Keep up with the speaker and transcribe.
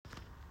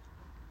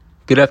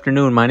Good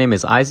afternoon. My name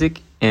is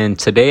Isaac, and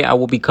today I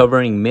will be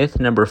covering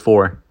myth number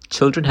 4.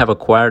 Children have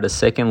acquired a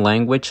second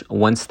language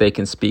once they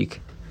can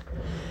speak.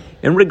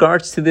 In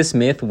regards to this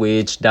myth,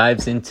 which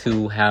dives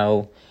into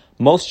how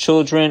most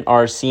children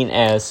are seen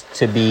as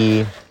to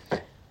be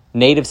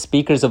native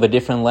speakers of a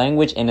different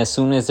language, and as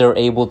soon as they're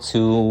able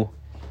to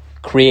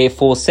create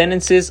full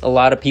sentences, a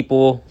lot of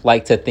people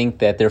like to think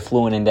that they're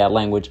fluent in that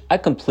language. I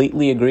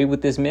completely agree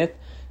with this myth.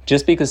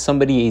 Just because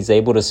somebody is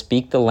able to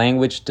speak the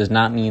language does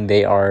not mean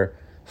they are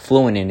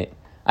fluent in it.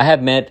 I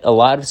have met a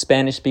lot of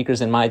Spanish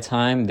speakers in my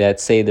time that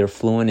say they're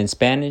fluent in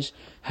Spanish.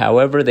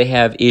 However, they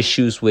have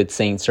issues with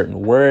saying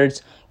certain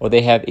words, or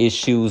they have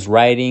issues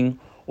writing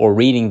or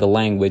reading the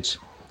language.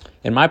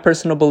 In my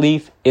personal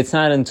belief, it's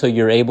not until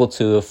you're able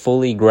to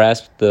fully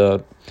grasp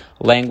the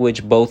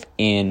language, both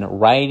in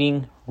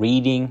writing,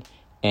 reading,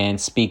 and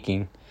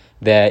speaking,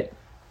 that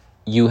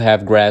you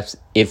have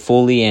grasped it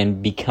fully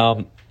and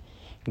become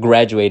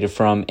graduated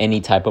from any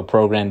type of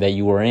program that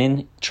you were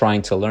in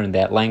trying to learn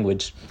that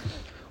language.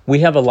 We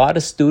have a lot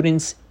of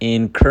students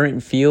in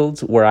current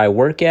fields where I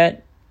work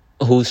at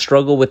who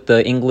struggle with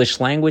the English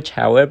language.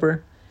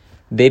 However,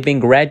 they've been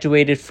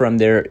graduated from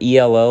their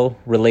ELL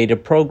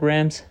related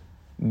programs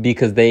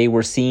because they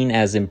were seen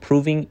as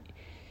improving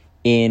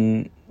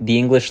in the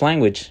English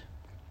language.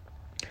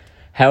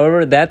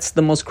 However, that's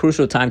the most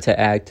crucial time to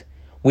act.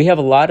 We have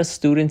a lot of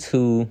students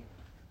who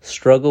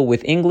struggle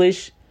with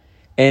English,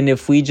 and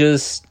if we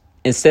just,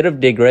 instead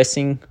of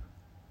digressing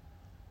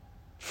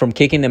from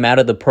kicking them out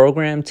of the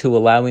program to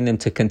allowing them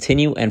to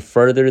continue and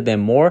further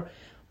them more,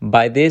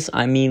 by this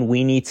I mean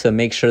we need to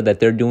make sure that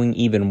they're doing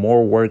even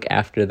more work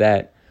after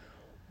that.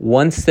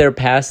 Once they're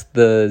past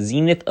the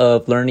zenith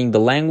of learning the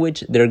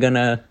language, they're going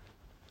to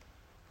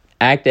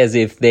act as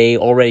if they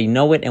already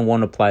know it and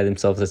won't apply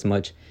themselves as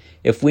much.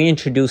 If we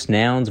introduce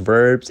nouns,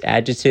 verbs,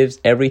 adjectives,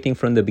 everything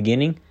from the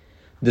beginning,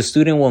 the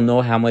student will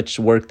know how much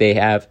work they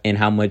have and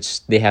how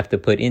much they have to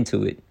put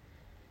into it.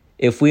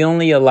 If we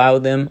only allow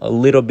them a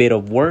little bit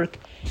of work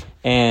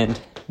and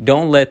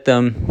don't let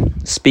them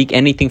speak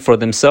anything for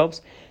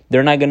themselves,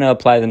 they're not going to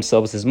apply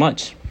themselves as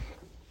much.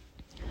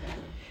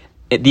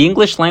 The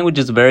English language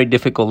is a very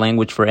difficult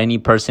language for any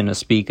person to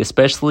speak,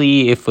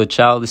 especially if a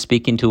child is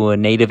speaking to a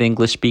native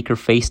English speaker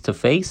face to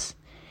face.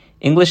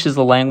 English is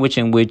a language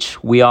in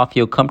which we all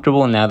feel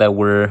comfortable, and now that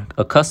we're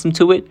accustomed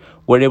to it,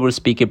 we're able to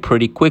speak it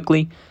pretty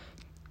quickly.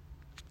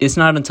 It's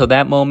not until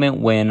that moment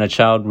when a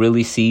child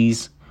really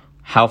sees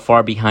how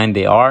far behind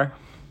they are.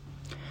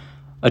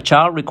 A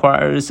child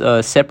requires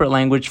a separate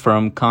language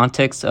from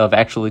context of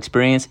actual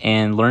experience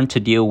and learn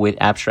to deal with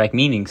abstract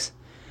meanings.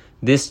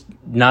 This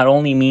not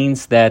only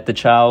means that the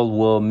child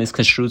will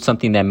misconstrue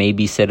something that may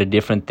be said a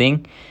different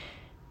thing,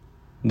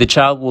 the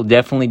child will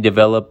definitely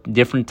develop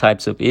different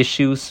types of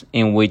issues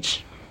in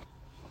which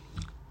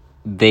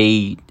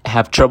they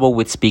have trouble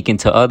with speaking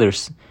to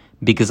others,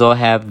 because they'll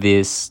have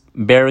this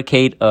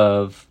barricade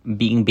of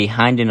being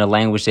behind in a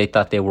language they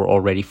thought they were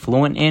already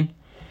fluent in.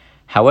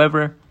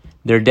 However,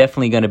 they're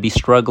definitely going to be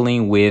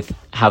struggling with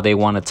how they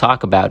want to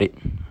talk about it.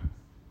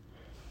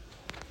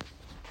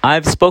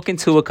 I've spoken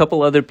to a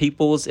couple other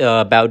people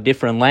about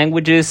different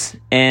languages,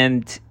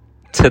 and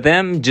to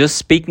them, just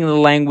speaking the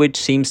language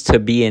seems to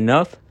be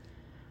enough.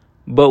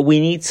 But we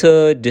need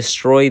to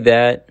destroy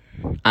that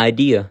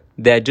idea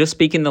that just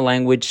speaking the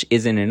language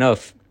isn't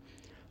enough.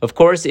 Of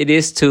course, it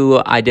is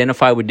to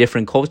identify with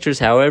different cultures.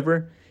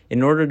 However,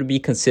 in order to be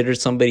considered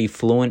somebody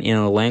fluent in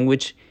a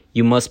language,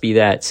 you must be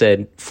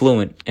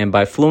fluent. And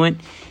by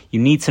fluent, you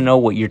need to know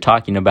what you're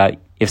talking about.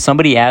 If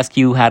somebody asks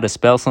you how to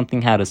spell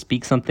something, how to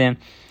speak something,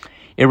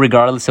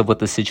 irregardless of what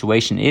the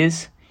situation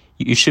is,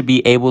 you should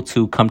be able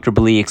to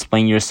comfortably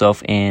explain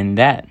yourself in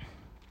that.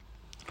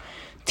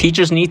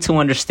 Teachers need to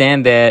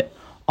understand that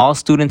all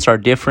students are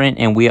different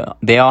and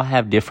they all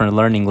have different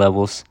learning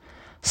levels.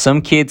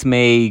 Some kids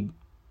may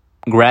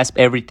grasp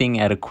everything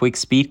at a quick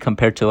speed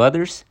compared to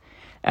others,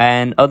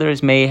 and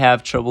others may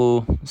have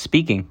trouble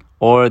speaking,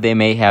 or they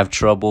may have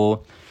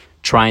trouble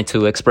trying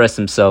to express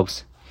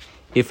themselves.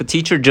 If a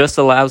teacher just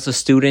allows a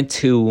student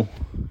to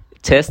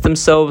test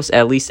themselves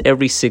at least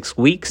every 6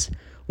 weeks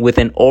with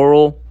an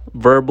oral,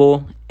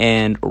 verbal,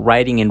 and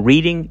writing and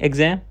reading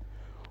exam,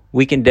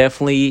 we can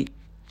definitely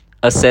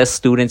assess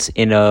students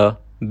in a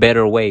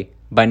better way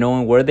by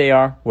knowing where they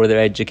are, where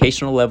their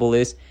educational level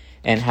is,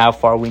 and how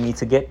far we need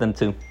to get them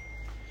to.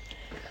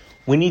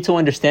 We need to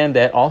understand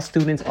that all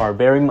students are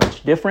very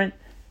much different,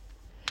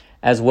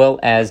 as well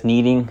as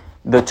needing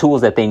the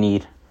tools that they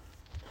need.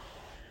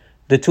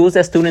 The tools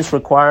that students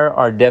require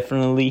are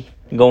definitely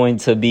going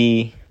to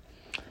be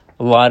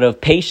a lot of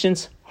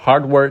patience,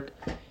 hard work,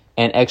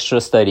 and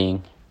extra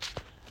studying.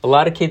 A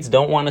lot of kids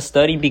don't want to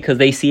study because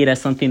they see it as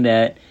something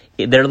that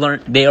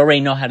they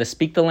already know how to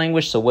speak the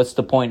language, so what's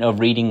the point of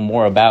reading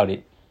more about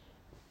it?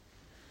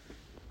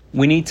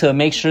 We need to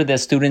make sure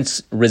that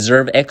students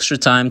reserve extra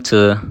time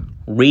to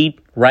read,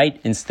 write,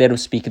 instead of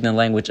speaking the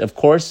language. Of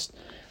course,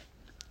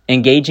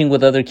 engaging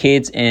with other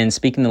kids and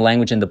speaking the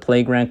language in the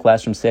playground,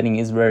 classroom setting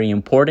is very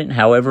important.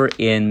 However,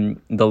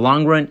 in the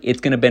long run, it's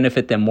going to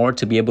benefit them more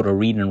to be able to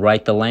read and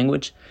write the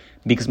language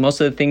because most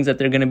of the things that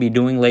they're going to be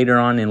doing later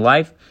on in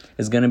life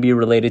is going to be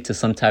related to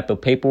some type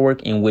of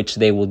paperwork in which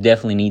they will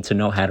definitely need to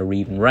know how to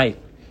read and write.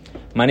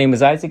 My name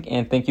is Isaac,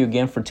 and thank you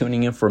again for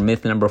tuning in for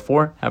myth number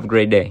 4. Have a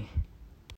great day.